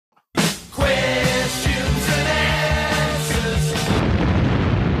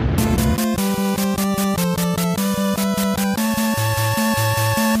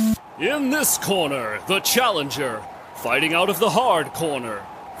this corner, the challenger, fighting out of the hard corner,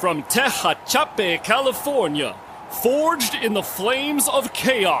 from Tehachape, California, forged in the flames of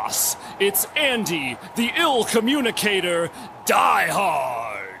chaos, it's Andy, the ill communicator,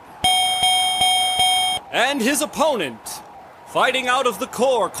 Diehard. And his opponent, fighting out of the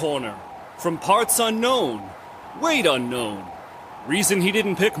core corner, from parts unknown, weight unknown, reason he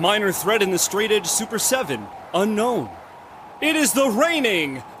didn't pick minor threat in the straight edge Super 7, unknown. It is the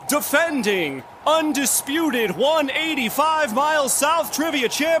reigning, defending, undisputed 185 miles south trivia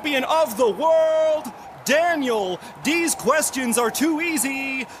champion of the world, Daniel, these questions are too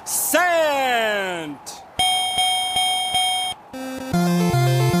easy, Sant!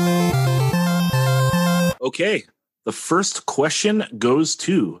 Okay, the first question goes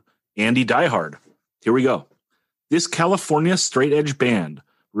to Andy Diehard. Here we go. This California straight edge band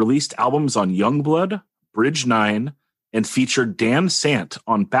released albums on Youngblood, Bridge 9, and featured Dan Sant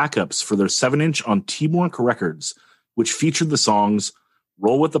on backups for their 7-inch on Teamwork Records, which featured the songs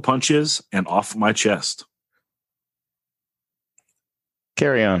Roll With the Punches and Off My Chest.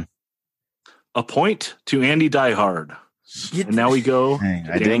 Carry on. A point to Andy Diehard. And now we go.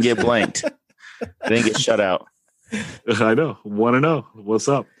 I didn't get blanked. I didn't get shut out. I know. Want to know. What's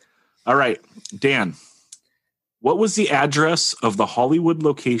up? All right, Dan. What was the address of the Hollywood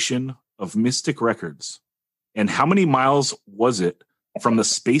location of Mystic Records? And how many miles was it from the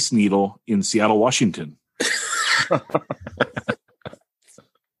Space Needle in Seattle, Washington?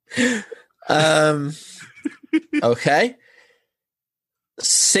 Okay.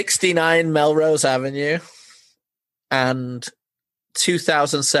 69 Melrose Avenue and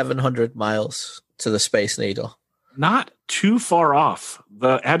 2,700 miles to the Space Needle. Not too far off.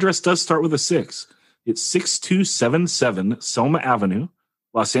 The address does start with a 6. It's 6277 Selma Avenue,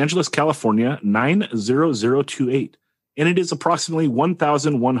 Los Angeles, California, 90028. And it is approximately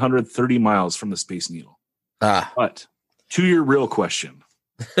 1,130 miles from the Space Needle. But to your real question,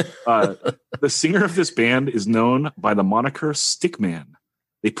 the singer of this band is known by the moniker Stickman.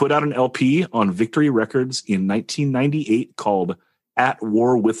 They put out an LP on Victory Records in 1998 called At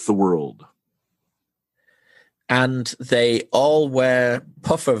War with the World. And they all wear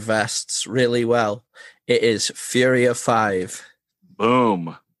puffer vests really well. It is Furia 5.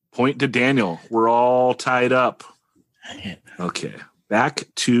 Boom. Point to Daniel. We're all tied up. Okay. Back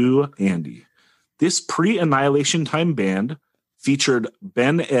to Andy. This pre-Annihilation Time band featured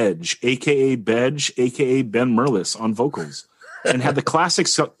Ben Edge, a.k.a. Bedge, a.k.a. Ben Merlis on vocals, and had the classic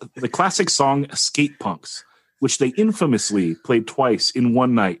song Skate Punks, which they infamously played twice in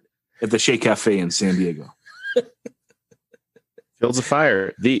one night at the Shea Cafe in San Diego. Fields of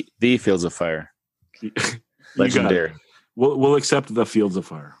Fire. The Fields of Fire. Legendary. We'll accept the Fields of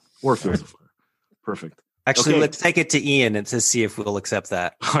Fire or Fields of Fire. Perfect. Actually, let's take it to Ian and to see if we'll accept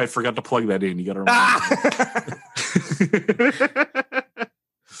that. I forgot to plug that in. You got to remember.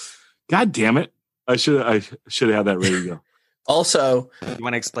 God damn it! I should have had that ready to go. Also, you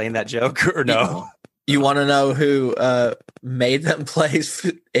want to explain that joke or no? You want to know who made them play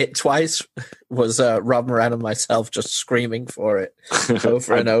it twice? Was Rob Moran and myself just screaming for it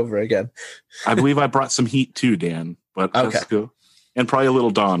over and over again. I believe I brought some heat too, Dan. But that's cool. And probably a little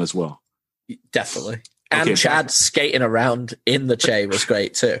Dawn as well. Definitely. And Chad skating around in the Che was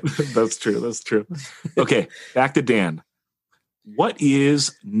great too. That's true. Okay, back to Dan. What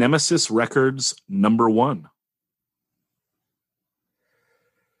is Nemesis Records number 1?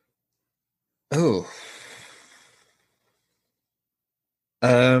 Oh.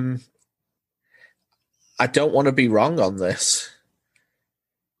 I don't want to be wrong on this.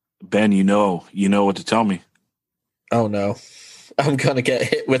 Ben, you know what to tell me. Oh no. I'm going to get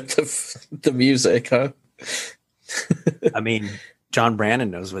hit with the music, huh? I mean, John Brannon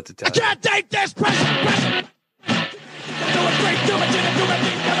knows what to tell you. I can't take this pressure.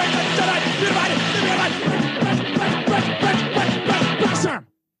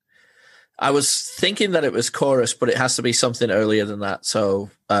 I was thinking that it was chorus, but it has to be something earlier than that. So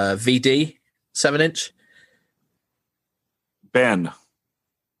VD, 7-inch. Ben,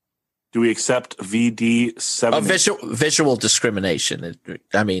 do we accept VD 7-inch? Visual discrimination.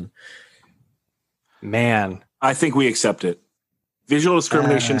 I mean, man, I think we accept it. Visual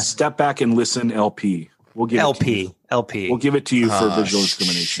discrimination. Step back and listen. LP. We'll give LP. We'll give it to you for visual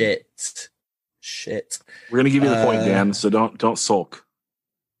discrimination. Shit. We're gonna give you the point, Dan. So don't sulk.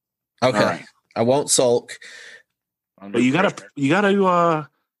 Okay, right. I won't sulk. But you gotta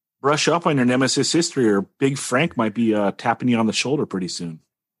brush up on your Nemesis history, or Big Frank might be tapping you on the shoulder pretty soon.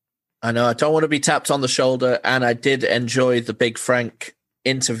 I know. I don't want to be tapped on the shoulder, and I did enjoy the Big Frank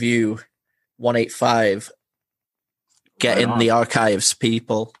interview 185. Get in the archives,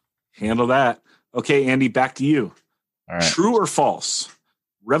 people. Handle that. Okay, Andy, back to you. All right. True or false?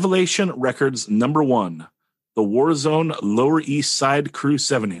 Revelation Records #1, the Warzone Lower East Side Crew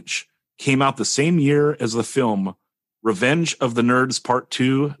 7-inch, came out the same year as the film Revenge of the Nerds Part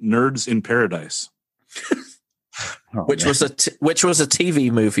 2, Nerds in Paradise. Which was a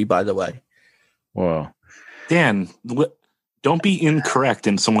TV movie, by the way. Whoa. Dan, don't be incorrect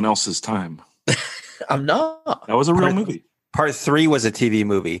in someone else's time. I'm not. That was a real movie. Part 3 was a TV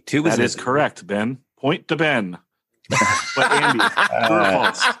movie. 2 was That is correct, Ben. Point to Ben. But Andy, true or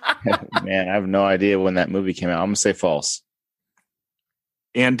false? Man, I have no idea when that movie came out. I'm going to say false.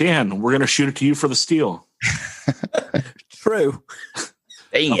 And Dan, we're going to shoot it to you for the steal. True.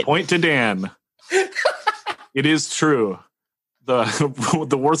 Dang A it. point to Dan. It is true. The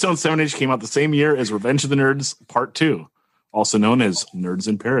Warzone 7-inch came out the same year as Revenge of the Nerds Part 2, also known as Nerds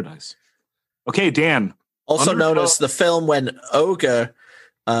in Paradise. Okay, Dan. Also known as the film when Ogre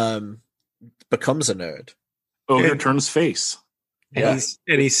becomes a nerd. Ogre turns face. And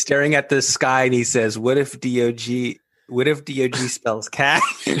he's staring at the sky and he says, What if DOG spells cat?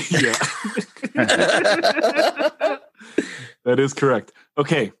 Yeah. That is correct.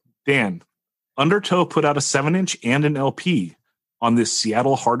 Okay, Dan. Undertow put out a 7-inch and an LP on this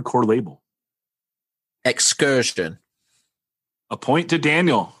Seattle hardcore label. Excursion. A point to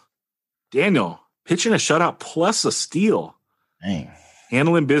Daniel. Daniel, pitching a shutout plus a steal. Dang.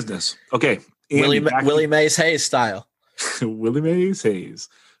 Handling business. Okay. Andy, Willie Mays Hayes style. Willie Mays Hayes.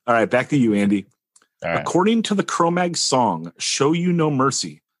 All right, back to you, Andy. All right. According to the Cro-Mag song, Show You No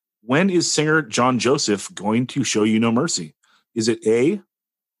Mercy, when is singer John Joseph going to show you no mercy? Is it A,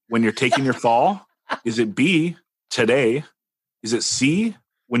 when you're taking your fall? Is it B, today? Is it C,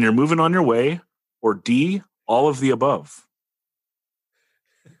 when you're moving on your way? Or D, all of the above?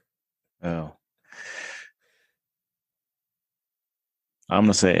 Oh. I'm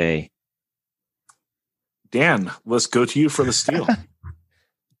going to say A. Dan, let's go to you for the steal.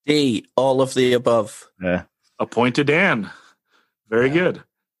 D, all of the above. Yeah. A point to Dan. Very good.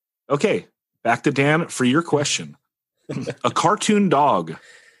 Okay, back to Dan for your question. A cartoon dog,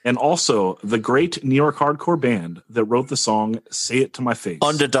 and also the great New York hardcore band that wrote the song Say It to My Face.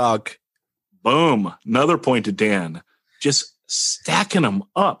 Underdog. Boom. Another point to Dan. Just stacking them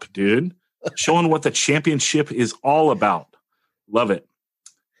up, dude. Showing what the championship is all about. Love it.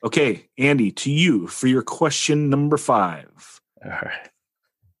 Okay, Andy, to you for your question number 5. All right.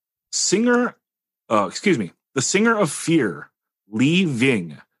 The singer of Fear, Lee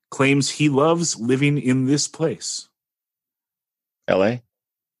Ving, claims he loves living in this place. L.A.?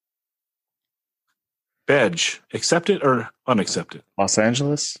 Bedge, accept it or unaccept it? Los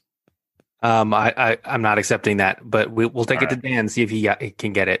Angeles? I'm not accepting that, but we'll take it to Dan, see if he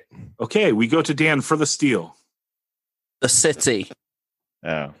can get it. Okay, we go to Dan for the steal. The city.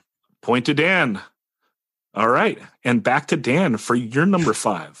 Oh. Point to Dan. All right, and back to Dan for your number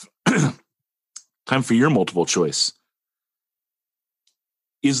 5. Time for your multiple choice.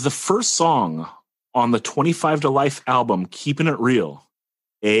 Is the first song on the 25 to Life album Keeping It Real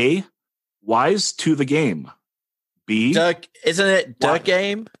A, Wise to the Game? B, Isn't it the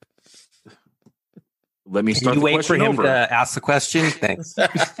game? Let me start Can you the wait for question him over. to ask the question? Thanks.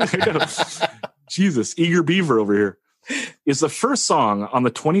 Jesus, eager beaver over here. Is the first song on the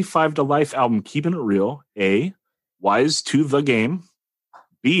 25 to Life album Keeping It Real A, Wise to the Game?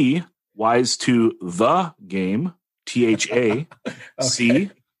 B, Wise to the Game, THA? C,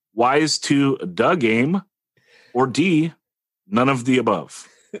 Wise to the Game? Or D, none of the above?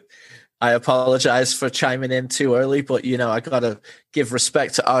 I apologize for chiming in too early, but I gotta give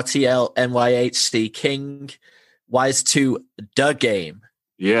respect to RTL NYHC King. Wise to the game.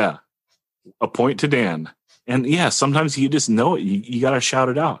 Yeah. A point to Dan. And yeah, sometimes you just know it. You got to shout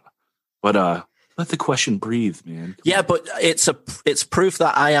it out. But let the question breathe, man. Come on. But it's proof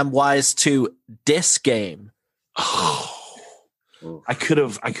that I am wise to this game. Oh, I could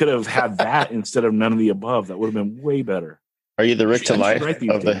have had that instead of none of the above. That would have been way better. Are you the Rick to Life Right,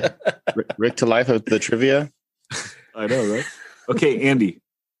 of the Rick to Life of the trivia? I know, right? Okay, Andy,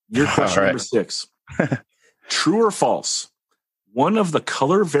 your question number 6. True or false? One of the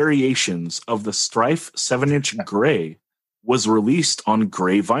color variations of the Strife 7-inch gray was released on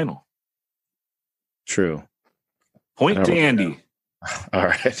gray vinyl. True. Point to Andy. All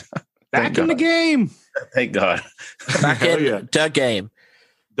right. Back in the game. Thank God. Back in the game.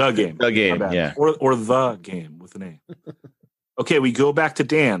 The game. The game, My bad. yeah. Or the game with an A. Okay, we go back to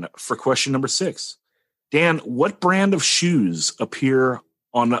Dan for question number 6. Dan, what brand of shoes appear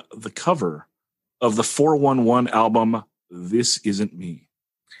on the cover of the 411 album This Isn't Me?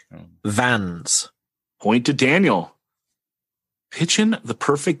 Vans. Point to Daniel. Pitching the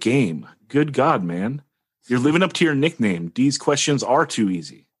perfect game. Good God, man. You're living up to your nickname. These questions are too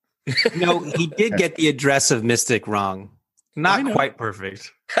easy. No, he did get the address of Mystic wrong. Not quite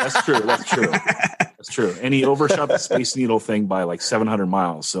perfect. That's true. That's true. That's true. And he overshot the Space Needle thing by like 700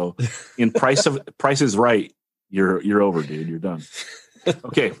 miles. So in Price is Right, you're over, dude. You're done.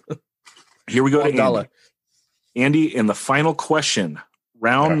 Okay. Here we go to Andy. Andy, in the final question,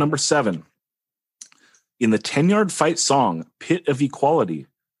 round number 7. In the 10-yard fight song, Pit of Equality,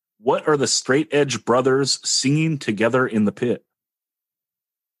 what are the Straight Edge brothers singing together in the pit?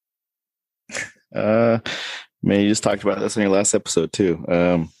 Man, you just talked about this in your last episode too,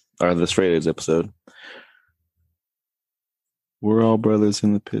 or the Straight Edge episode. We're all brothers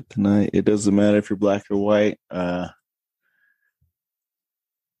in the pit tonight. It doesn't matter if you're black or white. No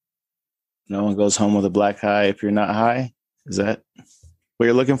one goes home with a black eye if you're not high. Is that what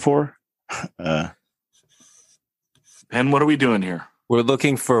you're looking for? Ben, what are we doing here? We're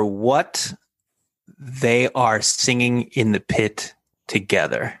looking for what they are singing in the pit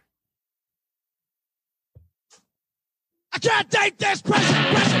together. I can't take this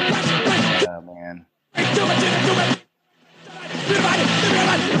pressure. Oh, man. Do it.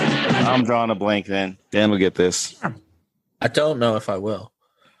 I'm drawing a blank then. Dan will get this. I don't know if I will.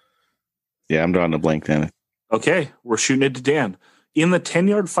 Yeah, I'm drawing a blank then. Okay, we're shooting it to Dan. In the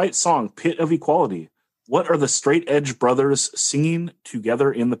 10-yard fight song, Pit of Equality, what are the Straight Edge brothers singing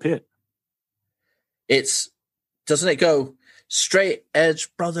together in the pit? Doesn't it go, Straight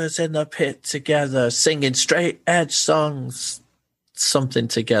Edge brothers in the pit together, singing straight edge songs, something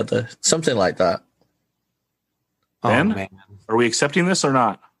together, something like that. Ben, Oh, man. are we accepting this or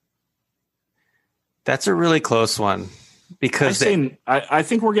not? That's a really close one. Because I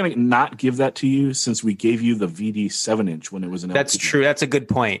think we're going to not give that to you since we gave you the VD 7-inch when it was an that's LP. true. That's a good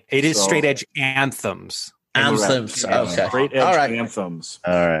point. It is Straight Edge anthems. Anthems. Okay. Straight Edge All right. anthems.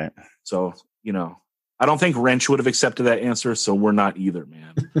 All right. So, I don't think Wrench would have accepted that answer, so we're not either,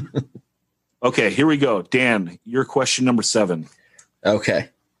 man. Okay, here we go. Dan, your question number 7. Okay.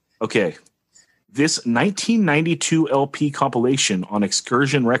 This 1992 LP compilation on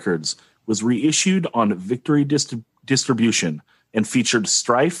Excursion Records was reissued on Victory Distribution and featured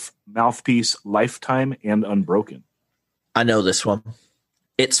Strife, Mouthpiece, Lifetime, and Unbroken. I know this one.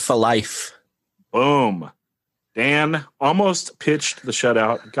 It's For Life. Boom. Dan almost pitched the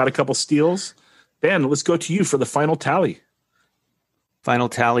shutout. Got a couple steals. Ben, let's go to you for the final tally. Final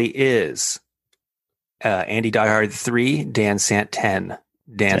tally is Andy Diehard 3, Dan Sant 10.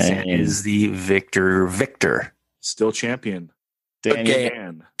 Dan Sant is the victor. Still champion. Good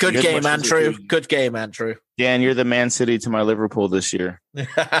game. Good game, Andrew. Good game, Andrew. Dan, you're the Man City to my Liverpool this year.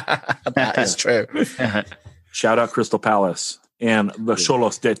 That is true. Shout out Crystal Palace and the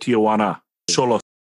Cholos de Tijuana.